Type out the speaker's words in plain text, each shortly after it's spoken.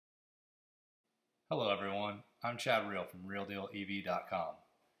Hello everyone, I'm Chad Real from RealDealEV.com.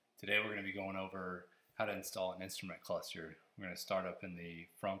 Today we're going to be going over how to install an instrument cluster. We're going to start up in the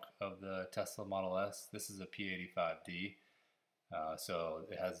front of the Tesla Model S. This is a P85D, so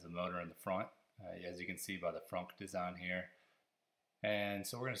it has the motor in the front, as you can see by the front design here. And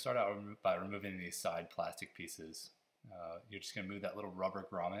so we're going to start out by removing these side plastic pieces. You're just going to move that little rubber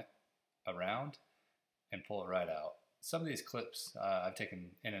grommet around and pull it right out. Some of these clips I've taken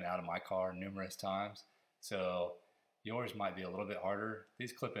in and out of my car numerous times, so yours might be a little bit harder.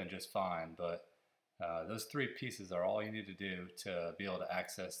 These clip in just fine, but those three pieces are all you need to do to be able to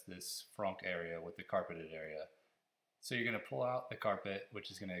access this frunk area with the carpeted area. So you're going to pull out the carpet,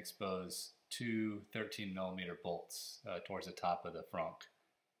 which is going to expose two 13mm bolts towards the top of the frunk.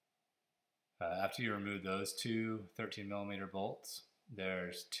 After you remove those two 13mm bolts,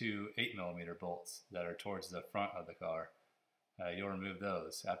 there's two 8mm bolts that are towards the front of the car. You'll remove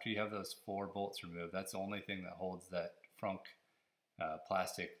those. After you have those four bolts removed, that's the only thing that holds that frunk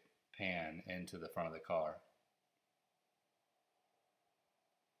plastic pan into the front of the car.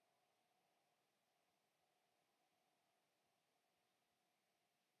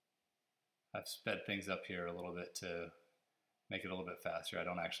 I've sped things up here a little bit to make it a little bit faster. I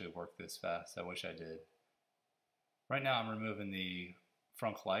don't actually work this fast. I wish I did. Right now I'm removing the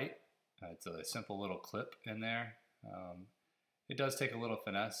front light. It's a simple little clip in there. It does take a little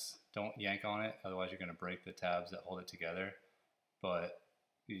finesse. Don't yank on it, otherwise you're going to break the tabs that hold it together. But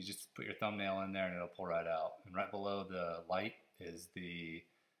you just put your thumbnail in there and it'll pull right out. And right below the light is the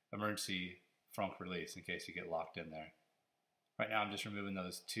emergency front release in case you get locked in there. Right now I'm just removing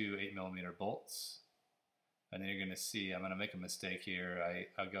those two 8mm bolts. And then you're going to see I'm going to make a mistake here.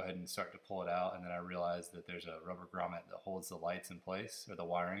 I'll go ahead and start to pull it out, and then I realize that there's a rubber grommet that holds the lights in place, or the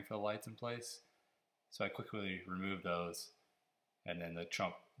wiring for the lights in place. So I quickly remove those, and then the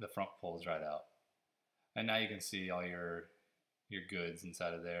front pulls right out. And now you can see all your goods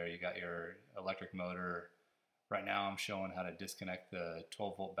inside of there. You got your electric motor. Right now I'm showing how to disconnect the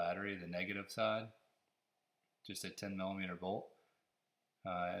 12-volt battery, the negative side, just a 10mm bolt.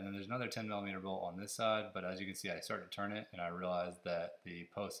 And then there's another 10mm bolt on this side, but as you can see I start to turn it and I realize that the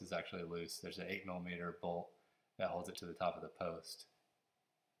post is actually loose. There's an 8mm bolt that holds it to the top of the post.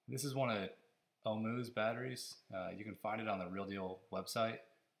 This is one of Omu's batteries. You can find it on the Real Deal website.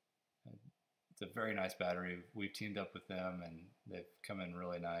 It's a very nice battery. We've teamed up with them and they've come in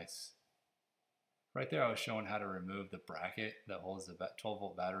really nice. Right there I was showing how to remove the bracket that holds the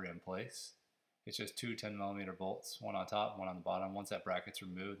 12-volt battery in place. It's just two 10mm bolts, one on top, one on the bottom. Once that bracket's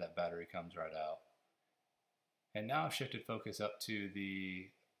removed, that battery comes right out. And now I've shifted focus up to the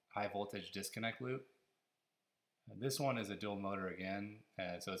high voltage disconnect loop. This one is a dual motor again,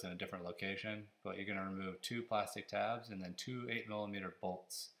 and so it's in a different location, but you're going to remove two plastic tabs and then two 8mm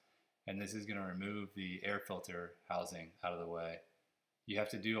bolts. And this is going to remove the air filter housing out of the way. You have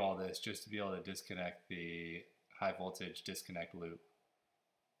to do all this just to be able to disconnect the high voltage disconnect loop.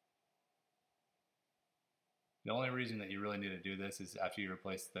 The only reason that you really need to do this is after you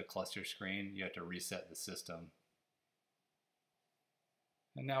replace the cluster screen, you have to reset the system.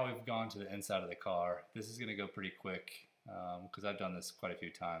 And now we've gone to the inside of the car. This is going to go pretty quick because I've done this quite a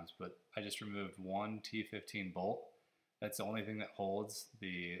few times, but I just removed one T15 bolt. That's the only thing that holds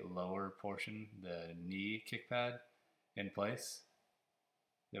the lower portion, the knee kick pad, in place.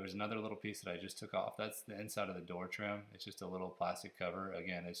 There was another little piece that I just took off. That's the inside of the door trim. It's just a little plastic cover.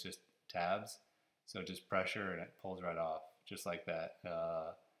 Again, it's just tabs. So just pressure and it pulls right off, just like that.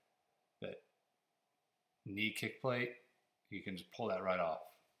 That knee kick plate, you can just pull that right off.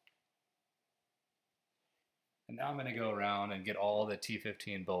 And now I'm going to go around and get all the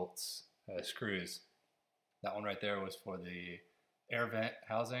T15 bolts, screws. That one right there was for the air vent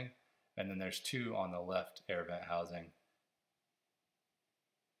housing, and then there's two on the left air vent housing.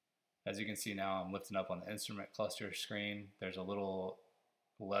 As you can see now, I'm lifting up on the instrument cluster screen. There's a little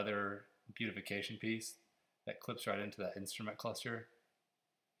leather beautification piece that clips right into that instrument cluster.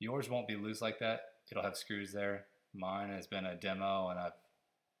 Yours won't be loose like that. It'll have screws there. Mine has been a demo and I've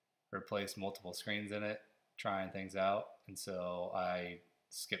replaced multiple screens in it, trying things out, and so I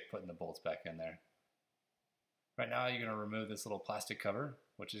skipped putting the bolts back in there. Right now you're going to remove this little plastic cover,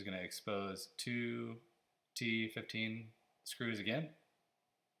 which is going to expose two T15 screws again.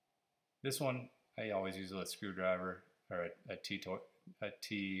 This one I always use with a screwdriver or a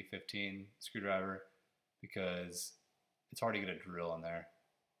T15 screwdriver because it's hard to get a drill in there.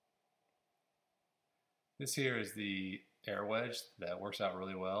 This here is the air wedge that works out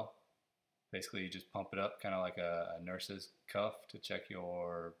really well. Basically you just pump it up kind of like a nurse's cuff to check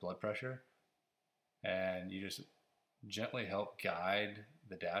your blood pressure, and you just gently help guide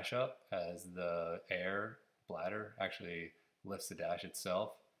the dash up as the air bladder actually lifts the dash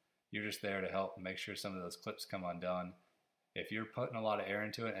itself. You're just there to help make sure some of those clips come undone. If you're putting a lot of air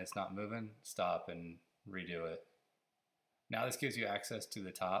into it and it's not moving, stop and redo it. Now this gives you access to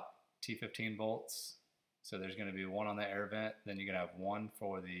the top T15 bolts. So there's going to be one on the air vent, then you're going to have one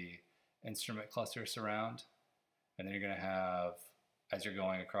for the instrument cluster surround, and then you're going to have, as you're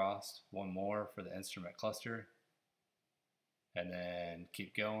going across, one more for the instrument cluster, and then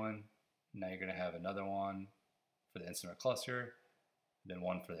keep going. Now you're going to have another one for the instrument cluster, then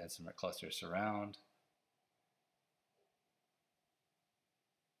one for the instrument cluster surround.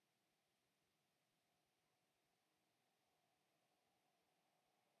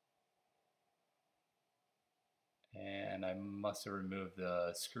 And I must have removed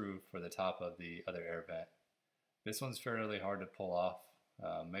the screw for the top of the other air vent. This one's fairly hard to pull off.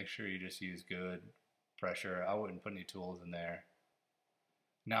 Make sure you just use good pressure. I wouldn't put any tools in there.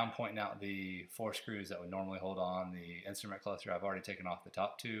 Now I'm pointing out the 4 screws that would normally hold on the instrument cluster. I've already taken off the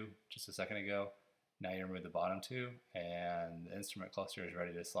top 2 just a second ago. Now you remove the bottom 2 and the instrument cluster is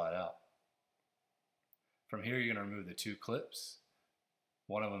ready to slide out. From here you're going to remove the 2 clips.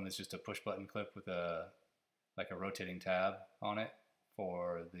 One of them is just a push button clip with a rotating tab on it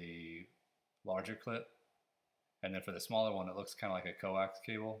for the larger clip, and then for the smaller one it looks kind of like a coax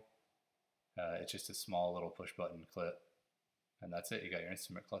cable. It's just a small little push button clip, and that's it. You got your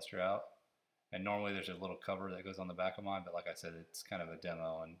instrument cluster out, and normally there's a little cover that goes on the back of mine, but like I said, it's kind of a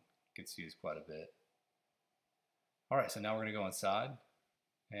demo and gets used quite a bit. Alright, so now we're going to go inside,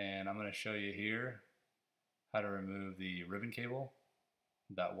 and I'm going to show you here how to remove the ribbon cable.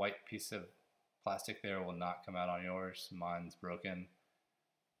 That white piece of plastic there will not come out on yours. Mine's broken.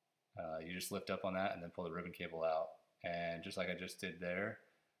 You just lift up on that and then pull the ribbon cable out. And just like I just did there,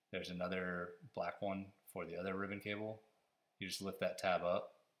 there's another black one for the other ribbon cable. You just lift that tab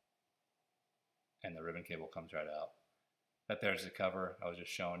up and the ribbon cable comes right out. That there's the cover. I was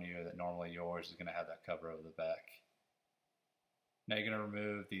just showing you that normally yours is going to have that cover over the back. Now you're going to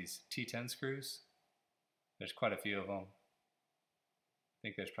remove these T10 screws. There's quite a few of them. I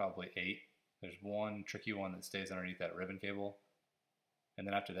think there's probably 8. There's one tricky one that stays underneath that ribbon cable. And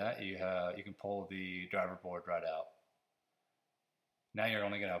then after that, you can pull the driver board right out. Now you're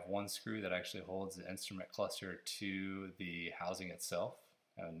only going to have one screw that actually holds the instrument cluster to the housing itself.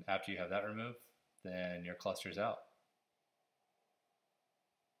 And after you have that removed, then your cluster's out.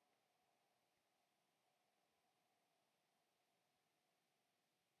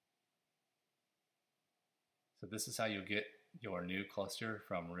 So this is how you'll get your new cluster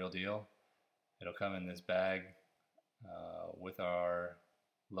from Real Deal. It'll come in this bag with our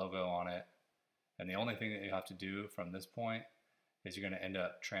logo on it. And the only thing that you have to do from this point is you're going to end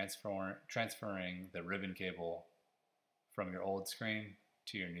up transferring the ribbon cable from your old screen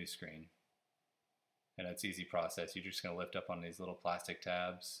to your new screen. And it's an easy process. You're just going to lift up on these little plastic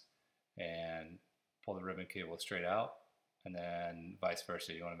tabs and pull the ribbon cable straight out, and then vice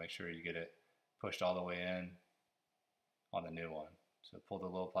versa. You want to make sure you get it pushed all the way in on the new one. So pull the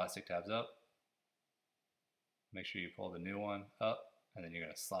little plastic tabs up, make sure you pull the new one up, and then you're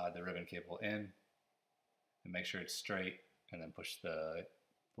going to slide the ribbon cable in and make sure it's straight, and then push the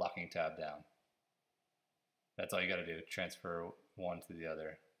locking tab down. That's all you got to do, transfer one to the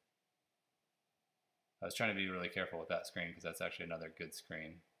other. I was trying to be really careful with that screen because that's actually another good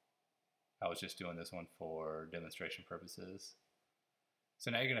screen. I was just doing this one for demonstration purposes.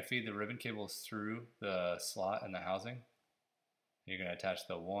 So now you're going to feed the ribbon cables through the slot in the housing. You're going to attach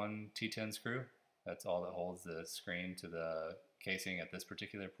the one T10 screw. That's all that holds the screen to the casing at this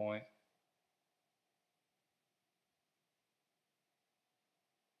particular point.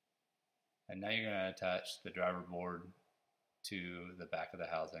 And now you're going to attach the driver board to the back of the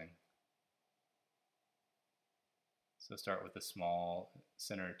housing. So start with the small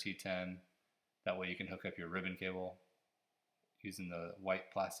center T10. That way you can hook up your ribbon cable using the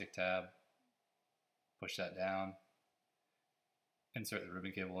white plastic tab. Push that down. Insert the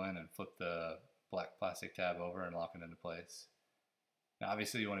ribbon cable in and flip the black plastic tab over and lock it into place. Now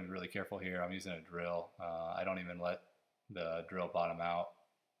obviously you want to be really careful here. I'm using a drill. I don't even let the drill bottom out,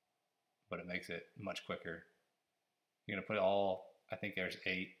 but it makes it much quicker. You're going to put all, I think there's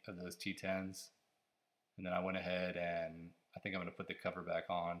 8 of those T10s, and then I went ahead and I think I'm going to put the cover back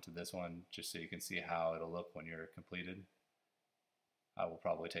on to this one just so you can see how it'll look when you're completed. I will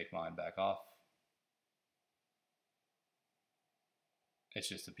probably take mine back off. It's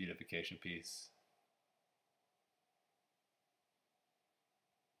just a beautification piece.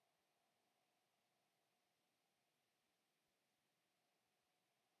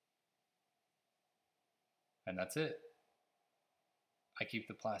 And that's it. I keep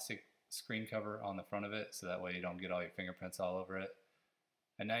the plastic screen cover on the front of it so that way you don't get all your fingerprints all over it.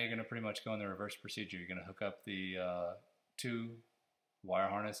 And now you're going to pretty much go in the reverse procedure. You're going to hook up the two wire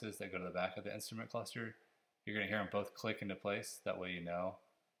harnesses that go to the back of the instrument cluster. You're going to hear them both click into place. That way you know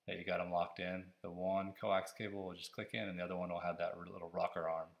that you got them locked in. The one coax cable will just click in and the other one will have that little rocker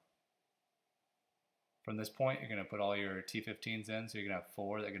arm. From this point, you're going to put all your T15s in. So you're going to have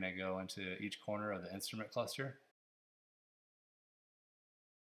 4 that are going to go into each corner of the instrument cluster.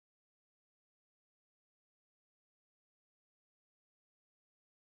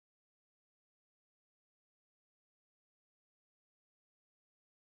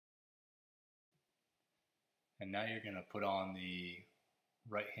 And now you're going to put on the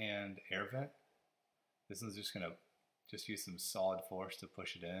right hand air vent. This is just going to use some solid force to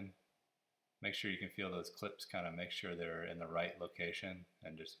push it in. Make sure you can feel those clips, kind of make sure they're in the right location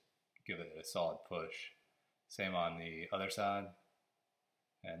and just give it a solid push. Same on the other side.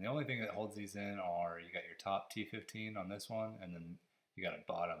 And the only thing that holds these in are you got your top T15 on this one and then you got a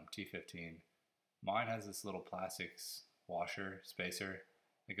bottom T15. Mine has this little plastics washer spacer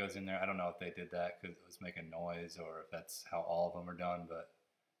that goes in there. I don't know if they did that because it was making noise or if that's how all of them are done, but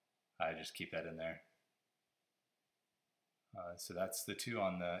I just keep that in there. So that's the 2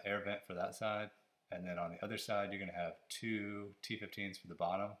 on the air vent for that side. And then on the other side, you're going to have 2 T15s for the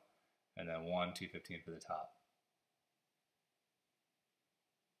bottom and then 1 T15 for the top.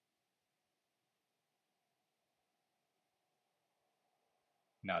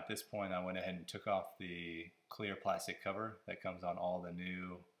 Now at this point, I went ahead and took off the clear plastic cover that comes on all the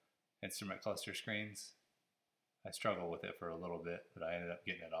new instrument cluster screens. I struggled with it for a little bit, but I ended up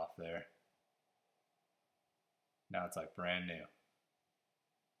getting it off there. Now it's like brand new.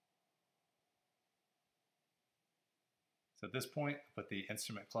 So at this point, I put the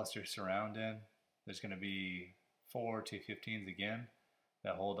instrument cluster surround in. There's going to be 4 T15s again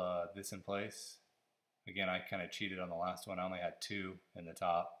that hold this in place. Again, I kind of cheated on the last one. I only had 2 in the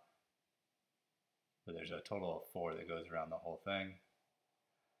top. But there's a total of 4 that goes around the whole thing.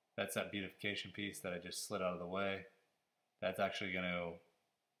 That's that beautification piece that I just slid out of the way. That's actually going to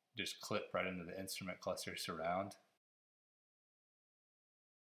just clip right into the instrument cluster surround.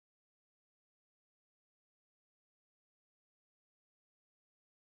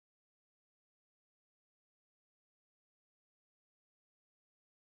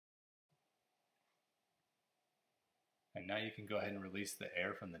 And now you can go ahead and release the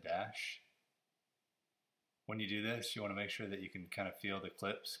air from the dash. When you do this, you want to make sure that you can kind of feel the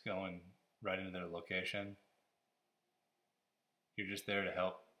clips going right into their location. You're just there to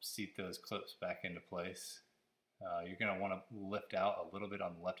help seat those clips back into place. You're going to want to lift out a little bit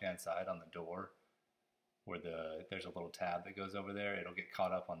on the left-hand side on the door where there's a little tab that goes over there. It'll get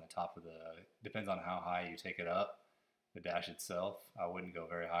caught up on the top of depends on how high you take it up, the dash itself. I wouldn't go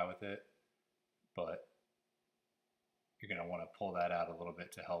very high with it, but you're going to want to pull that out a little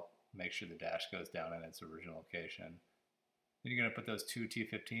bit to help make sure the dash goes down in its original location. Then you're going to put those 2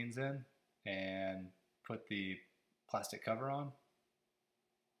 T15s in and put the plastic cover on,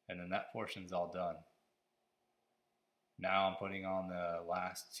 and then that portion's all done. Now I'm putting on the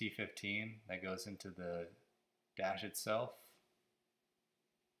last T15 that goes into the dash itself.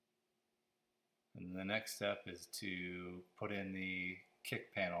 And the next step is to put in the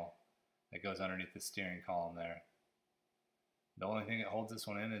kick panel that goes underneath the steering column there. The only thing that holds this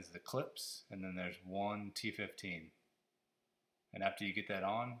one in is the clips, and then there's 1 T15. And after you get that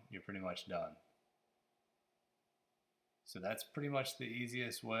on, you're pretty much done. So that's pretty much the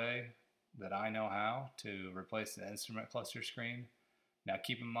easiest way that I know how to replace the instrument cluster screen. Now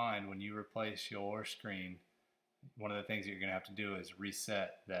keep in mind, when you replace your screen, one of the things that you're going to have to do is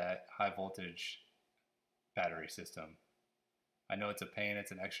reset that high voltage battery system. I know it's a pain,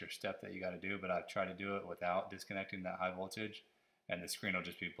 it's an extra step that you got to do, but I've tried to do it without disconnecting that high voltage, and the screen will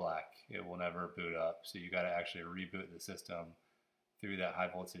just be black. It will never boot up. So you got to actually reboot the system through that high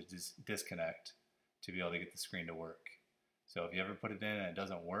voltage disconnect to be able to get the screen to work. So if you ever put it in and it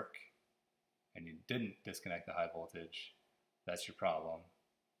doesn't work, and you didn't disconnect the high voltage, that's your problem.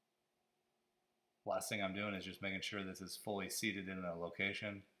 Last thing I'm doing is just making sure this is fully seated in the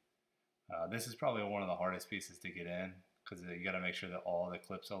location. This is probably one of the hardest pieces to get in because you got to make sure that all the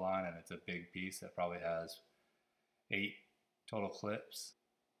clips align, and it's a big piece that probably has 8 total clips.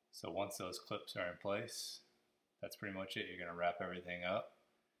 So once those clips are in place, that's pretty much it. You're going to wrap everything up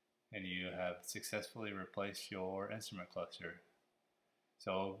and you have successfully replaced your instrument cluster.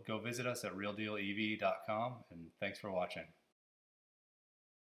 So go visit us at realdealev.com, and thanks for watching.